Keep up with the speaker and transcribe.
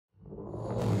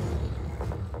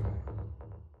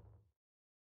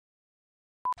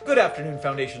Good afternoon,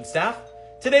 Foundation staff.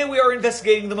 Today we are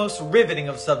investigating the most riveting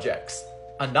of subjects,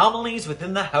 anomalies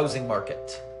within the housing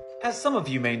market. As some of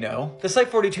you may know, the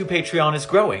Site-42 Patreon is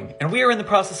growing, and we are in the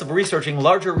process of researching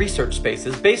larger research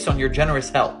spaces based on your generous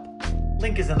help.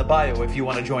 Link is in the bio if you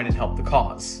want to join and help the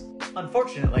cause.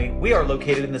 Unfortunately, we are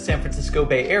located in the San Francisco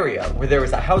Bay Area, where there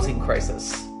is a housing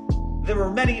crisis. There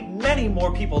are many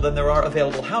more people than there are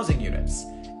available housing units,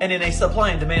 and in a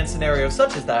supply and demand scenario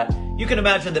such as that, you can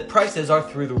imagine that prices are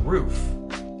through the roof.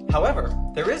 However,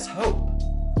 there is hope.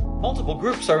 Multiple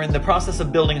groups are in the process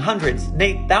of building hundreds,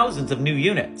 nay thousands of new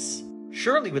units.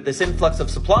 Surely with this influx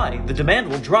of supply, the demand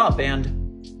will drop and...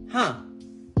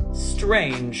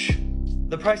 strange.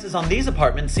 The prices on these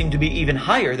apartments seem to be even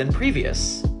higher than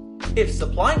previous. If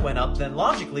supply went up, then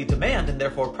logically demand and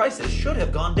therefore prices should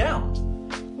have gone down.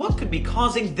 What could be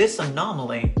causing this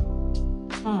anomaly?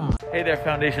 Hey there,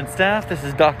 Foundation staff. This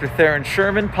is Dr. Theron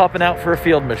Sherman popping out for a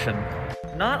field mission.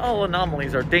 Not all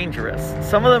anomalies are dangerous.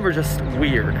 Some of them are just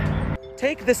weird.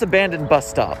 Take this abandoned bus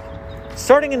stop.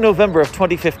 Starting in November of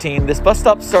 2015, this bus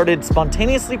stop started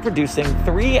spontaneously producing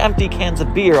 3 empty cans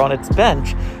of beer on its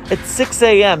bench at 6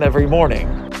 a.m. every morning.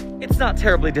 It's not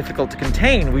terribly difficult to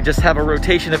contain. We just have a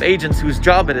rotation of agents whose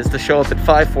job it is to show up at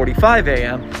 5:45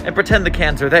 a.m. and pretend the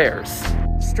cans are theirs.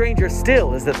 Stranger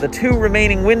still is that the 2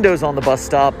 remaining windows on the bus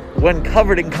stop, when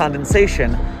covered in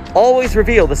condensation, always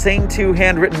reveal the same 2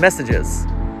 handwritten messages.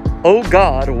 "Oh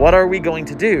God, what are we going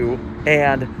to do?"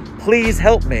 and "Please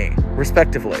help me,"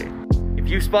 respectively. If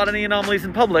you spot any anomalies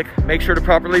in public, make sure to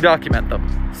properly document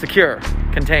them. Secure,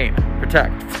 contain,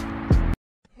 protect.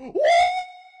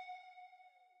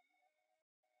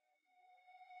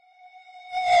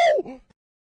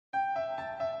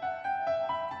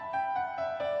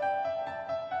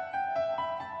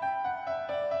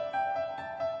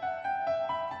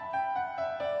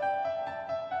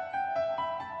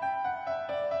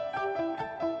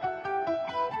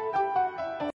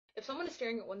 If someone is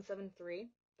staring at 173,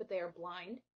 but they are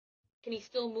blind, can he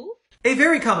still move? A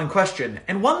very common question,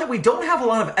 and one that we don't have a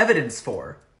lot of evidence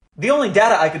for. The only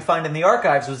data I could find in the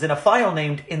archives was in a file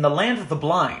named In the Land of the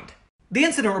Blind. The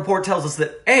incident report tells us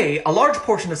that A, a large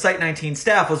portion of Site-19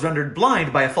 staff was rendered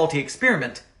blind by a faulty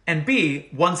experiment, and B,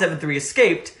 173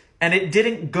 escaped, and it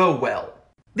didn't go well.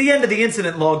 The end of the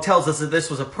incident log tells us that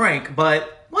this was a prank,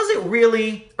 but was it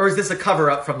really, or is this a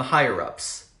cover-up from the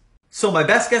higher-ups? So my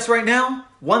best guess right now,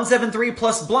 173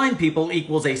 plus blind people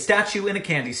equals a statue in a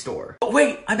candy store. But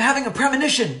wait, I'm having a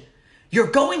premonition. You're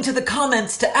going to the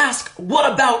comments to ask, what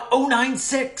about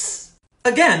 096?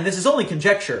 Again, this is only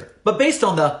conjecture, but based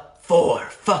on the 4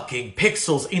 fucking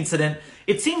pixels incident,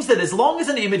 it seems that as long as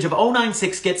an image of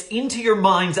 096 gets into your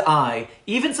mind's eye,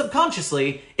 even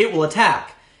subconsciously, it will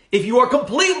attack. If you are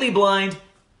completely blind,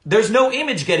 there's no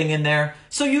image getting in there,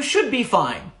 so you should be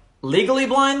fine. Legally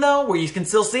blind, though, where you can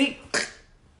still see?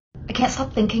 I can't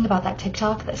stop thinking about that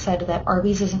TikTok that said that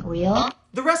Arby's isn't real.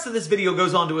 The rest of this video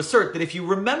goes on to assert that if you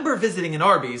remember visiting an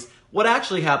Arby's, what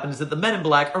actually happened is that the men in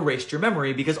black erased your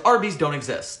memory because Arby's don't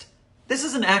exist. This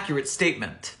is an accurate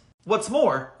statement. What's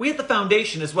more, we at the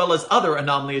Foundation, as well as other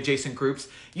anomaly-adjacent groups,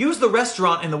 use the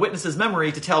restaurant in the witness's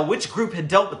memory to tell which group had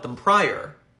dealt with them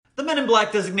prior. The Men in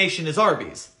Black designation is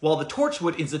Arby's, while the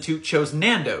Torchwood Institute chose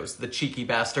Nando's, the cheeky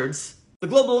bastards. The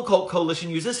Global Occult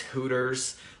Coalition uses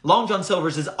Hooters, Long John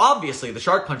Silver's is obviously the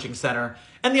Shark Punching Center,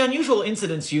 and the Unusual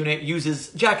Incidents Unit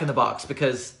uses Jack in the Box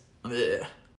because... ugh.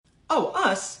 Oh,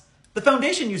 us? The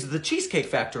Foundation uses the Cheesecake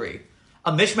Factory.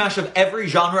 A mishmash of every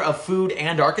genre of food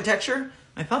and architecture?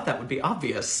 I thought that would be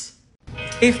obvious.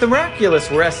 If the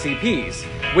miraculous were SCPs,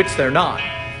 which they're not,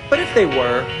 but if they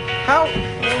were, how... would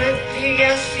the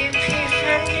SCP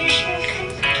Foundation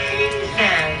contain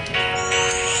them?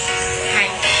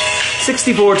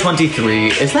 6423,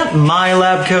 is that my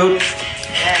lab coat?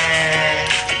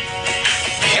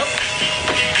 Nope.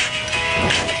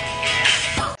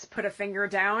 Put a finger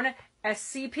down,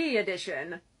 SCP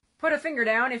edition. Put a finger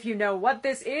down if you know what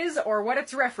this is or what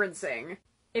it's referencing.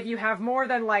 If you have more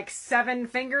than like 7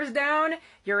 fingers down,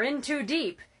 you're in too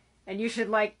deep, and you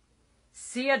should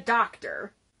see a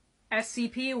doctor.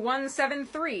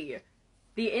 SCP-173,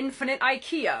 the Infinite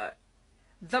IKEA,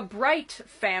 the Bright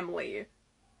Family,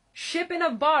 Ship in a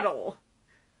Bottle,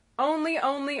 only,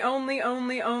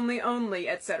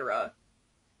 etc.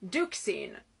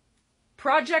 Dukescene,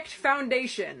 Project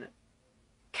Foundation,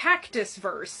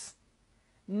 Cactusverse,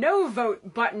 No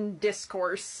Vote Button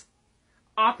Discourse,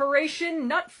 Operation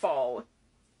Nutfall,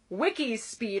 Wiki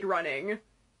Speedrunning,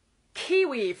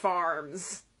 Kiwi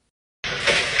Farms.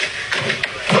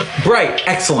 Bright,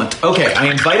 excellent. Okay, I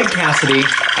invited Cassidy,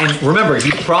 and remember,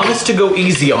 you promised to go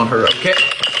easy on her, okay?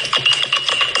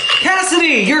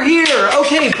 Cassidy, you're here!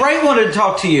 Okay, Bright wanted to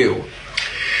talk to you.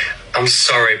 I'm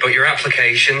sorry, but your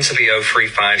application to be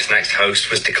 035's next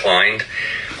host was declined.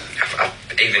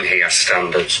 Even he has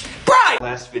standards. Bright!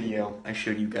 Last video, I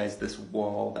showed you guys this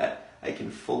wall that I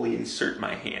can fully insert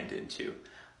my hand into.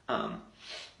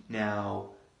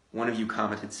 Now, one of you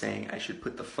commented saying I should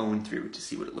put the phone through to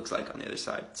see what it looks like on the other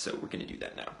side, so we're gonna do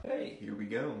that now. Hey, here we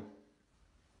go.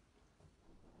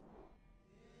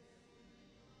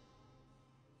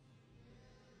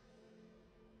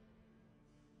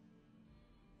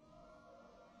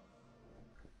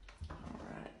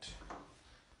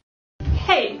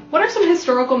 Hey, what are some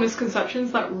historical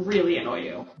misconceptions that really annoy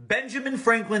you? Benjamin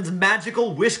Franklin's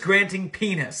magical wish-granting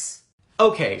penis.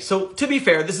 Okay, so to be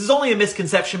fair, this is only a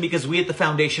misconception because we at the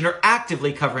Foundation are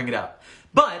actively covering it up.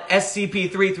 But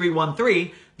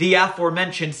SCP-3313, the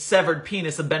aforementioned severed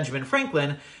penis of Benjamin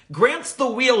Franklin, grants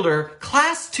the wielder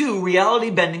Class II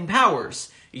reality-bending powers.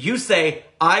 You say,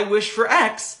 I wish for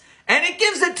X, and it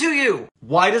gives it to you.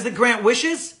 Why does it grant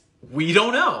wishes? We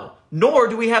don't know. Nor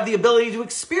do we have the ability to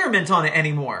experiment on it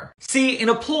anymore. See, in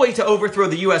a ploy to overthrow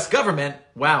the US government,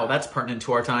 wow, that's pertinent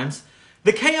to our times,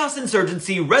 the Chaos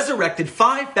Insurgency resurrected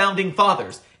 5 founding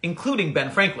fathers, including Ben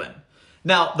Franklin.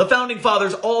 Now, the founding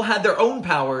fathers all had their own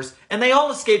powers, and they all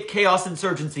escaped Chaos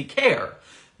Insurgency care.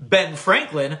 Ben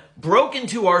Franklin broke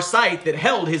into our site that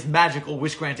held his magical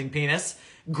wish-granting penis,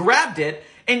 grabbed it,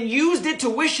 and used it to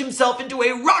wish himself into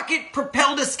a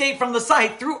rocket-propelled escape from the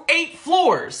site through 8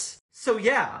 floors. So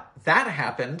yeah, that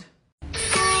happened.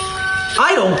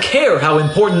 I don't care how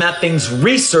important that thing's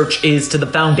research is to the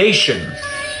Foundation.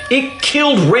 It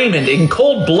killed Raymond in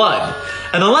cold blood,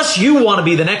 and unless you want to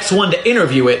be the next one to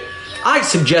interview it, I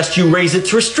suggest you raise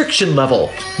its restriction level,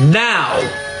 now!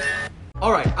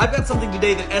 Alright, I've got something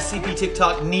today that SCP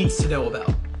TikTok needs to know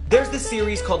about. There's this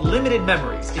series called Limited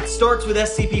Memories. It starts with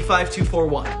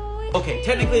SCP-5241. Okay,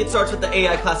 technically it starts with the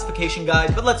AI classification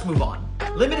guide, but let's move on.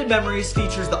 Limited Memories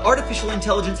features the Artificial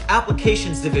Intelligence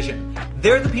Applications Division.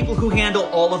 They're the people who handle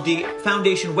all of the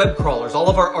Foundation web crawlers, all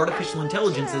of our artificial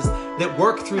intelligences that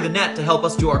work through the net to help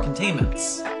us do our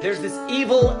containments. There's this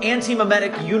evil,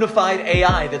 anti-memetic, unified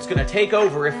AI that's gonna take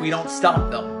over if we don't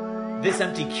stop them. This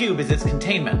empty cube is its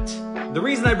containment. The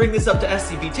reason I bring this up to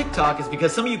SCP TikTok is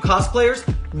because some of you cosplayers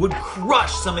would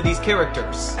crush some of these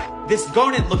characters. This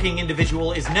garnet-looking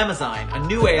individual is Nemazine, a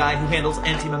new AI who handles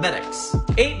anti-memetics.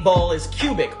 8-Ball is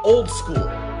cubic, old school,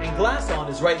 and Glasson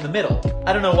is right in the middle.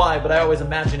 I don't know why, but I always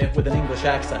imagine it with an English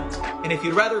accent. And if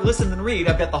you'd rather listen than read,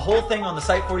 I've got the whole thing on the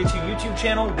Site-42 YouTube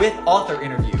channel with author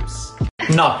interviews.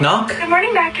 Knock knock. Good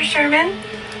morning, Dr. Sherman.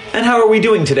 And how are we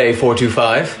doing today,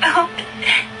 425? Oh,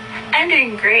 I'm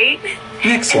doing great.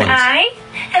 Excellent. And I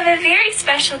have a very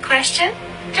special question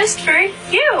just for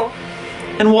you.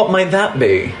 And what might that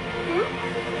be?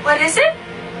 What is it?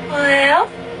 Well,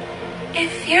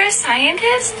 if you're a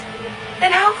scientist,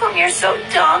 then how come you're so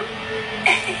dumb?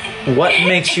 What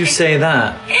makes you say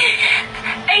that?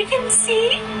 I can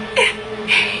see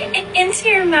into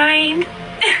your mind.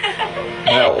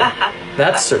 Well,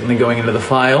 that's certainly going into the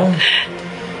file.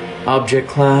 Object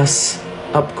class,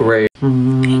 upgrade.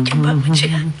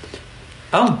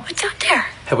 Oh. What's out there?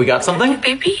 Have we got something?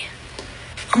 Baby?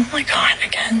 Oh my god,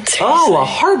 again. Seriously. Oh, a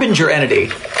Harbinger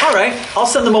entity. Alright, I'll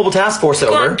send the mobile task force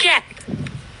over. Go on, get!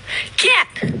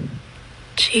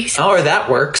 Jeez. Oh, that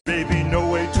works. Maybe no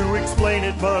way to explain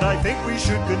it, but I think we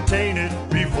should contain it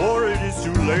before it is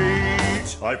too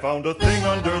late. I found a thing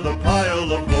under the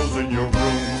pile of clothes in your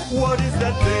room. What is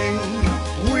that thing?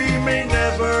 We may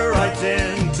never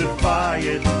identify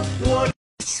it. What?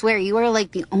 I swear, you are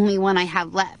like the only one I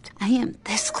have left. I am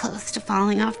this close to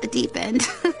falling off the deep end.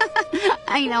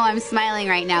 I know I'm smiling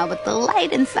right now, but the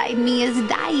light inside me is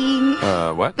dying.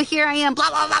 What? But here I am, blah,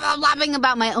 blah, blah, blah, blabbing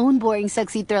about my own boring,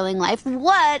 sexy, thrilling life.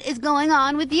 What is going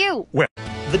on with you? Where?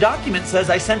 The document says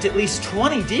I sent at least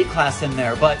 20 D-class in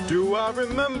there, but... Do I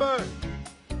remember?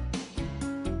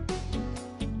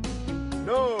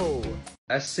 No.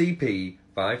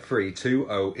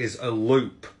 SCP-5320 is a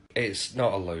loop. It's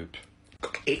not a loop.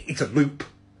 It's a loop.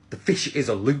 The fish is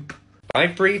a loop.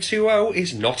 5320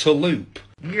 is not a loop.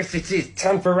 Yes, it is.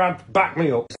 Tanfarad, back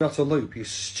me up. It's not a loop, you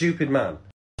stupid man.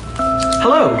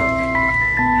 Hello.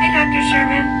 Hey, Dr.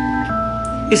 Sherman.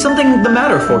 Is something the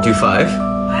matter, 425?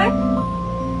 What?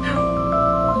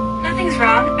 No. Nothing's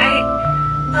wrong.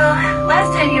 Well, last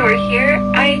time you were here,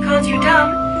 I called you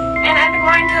dumb, and I've been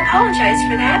wanting to apologize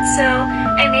for that, so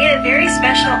I made a very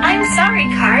special I'm sorry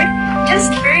card just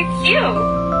for you.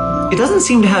 It doesn't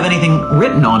seem to have anything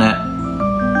written on it.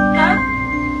 Huh?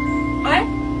 What?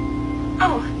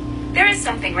 Oh, there is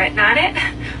something written on it.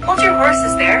 Hold your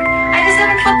horses there. I just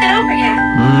haven't flipped it over yet.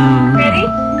 Ready?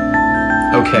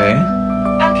 okay.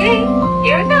 Okay,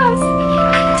 here it goes.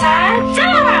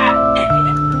 Ta-da!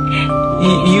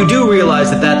 You do realize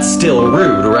that that's still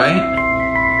rude, right?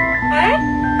 What?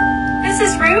 This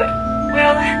is rude?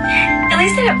 Well, at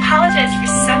least I apologize for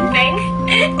something.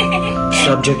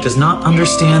 Subject does not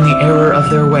understand the error of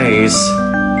their ways.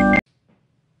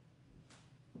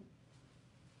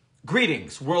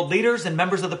 Greetings, world leaders and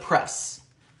members of the press.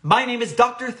 My name is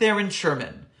Dr. Theron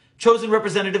Sherman, chosen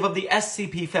representative of the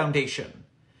SCP Foundation.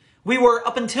 We were,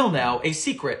 up until now, a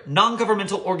secret,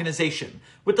 non-governmental organization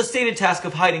with the stated task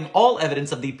of hiding all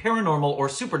evidence of the paranormal or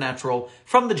supernatural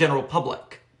from the general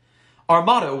public. Our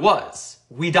motto was,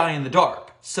 "We die in the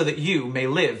dark, so that you may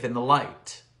live in the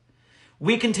light."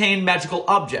 We contain magical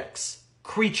objects,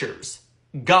 creatures,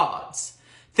 gods,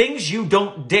 things you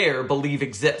don't dare believe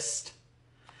exist.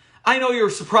 I know you're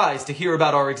surprised to hear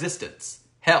about our existence.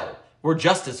 Hell, we're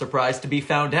just as surprised to be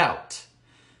found out.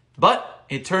 But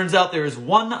it turns out there is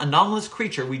one anomalous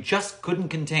creature we just couldn't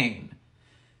contain.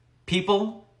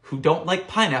 People who don't like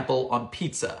pineapple on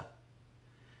pizza.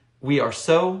 We are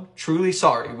so truly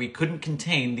sorry we couldn't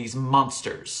contain these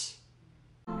monsters.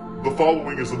 The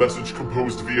following is a message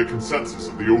composed via consensus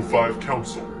of the O5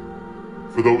 Council.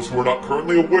 For those who are not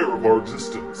currently aware of our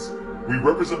existence, we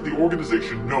represent the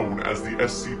organization known as the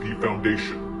SCP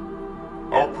Foundation.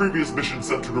 Our previous mission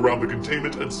centered around the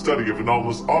containment and study of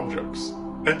anomalous objects,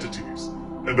 entities,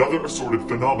 and other assorted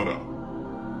phenomena.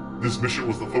 This mission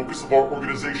was the focus of our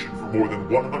organization for more than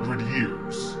 100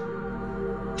 years.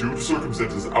 Due to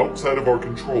circumstances outside of our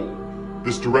control,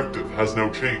 this directive has now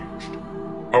changed.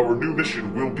 Our new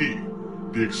mission will be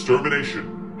the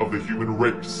extermination of the human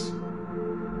race.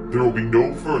 There will be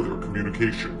no further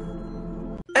communication.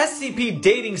 SCP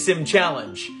Dating Sim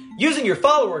Challenge. Using your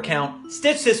follower count,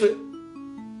 stitch this with...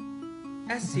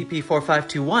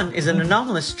 SCP-4521 is an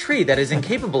anomalous tree that is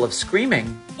incapable of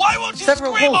screaming. Why won't you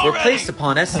Several scream holes were already? placed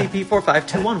upon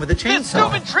SCP-4521 with a chainsaw. This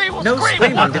stupid tree will No scream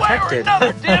screaming one way or detected.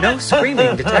 another, damn No it.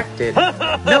 screaming detected.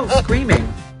 No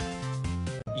screaming.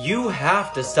 You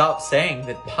have to stop saying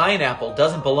that pineapple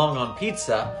doesn't belong on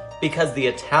pizza because the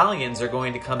Italians are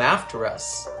going to come after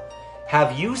us.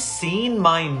 Have you seen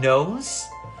my nose?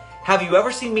 Have you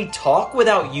ever seen me talk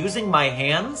without using my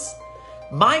hands?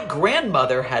 My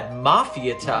grandmother had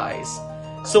mafia ties,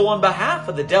 so on behalf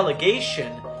of the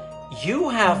delegation, you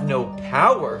have no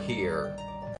power here.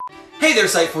 Hey there,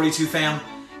 Site-42 fam.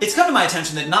 It's come to my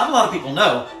attention that not a lot of people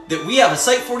know that we have a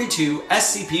Site-42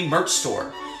 SCP merch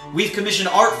store. We've commissioned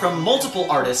art from multiple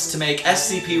artists to make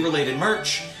SCP-related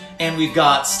merch, and we've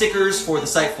got stickers for the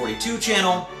Site-42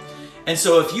 channel. And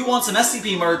so if you want some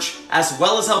SCP merch, as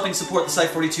well as helping support the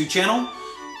Site-42 channel,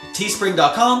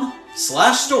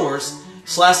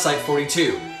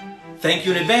 teespring.com/stores/Site-42. Thank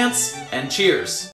you in advance, and cheers.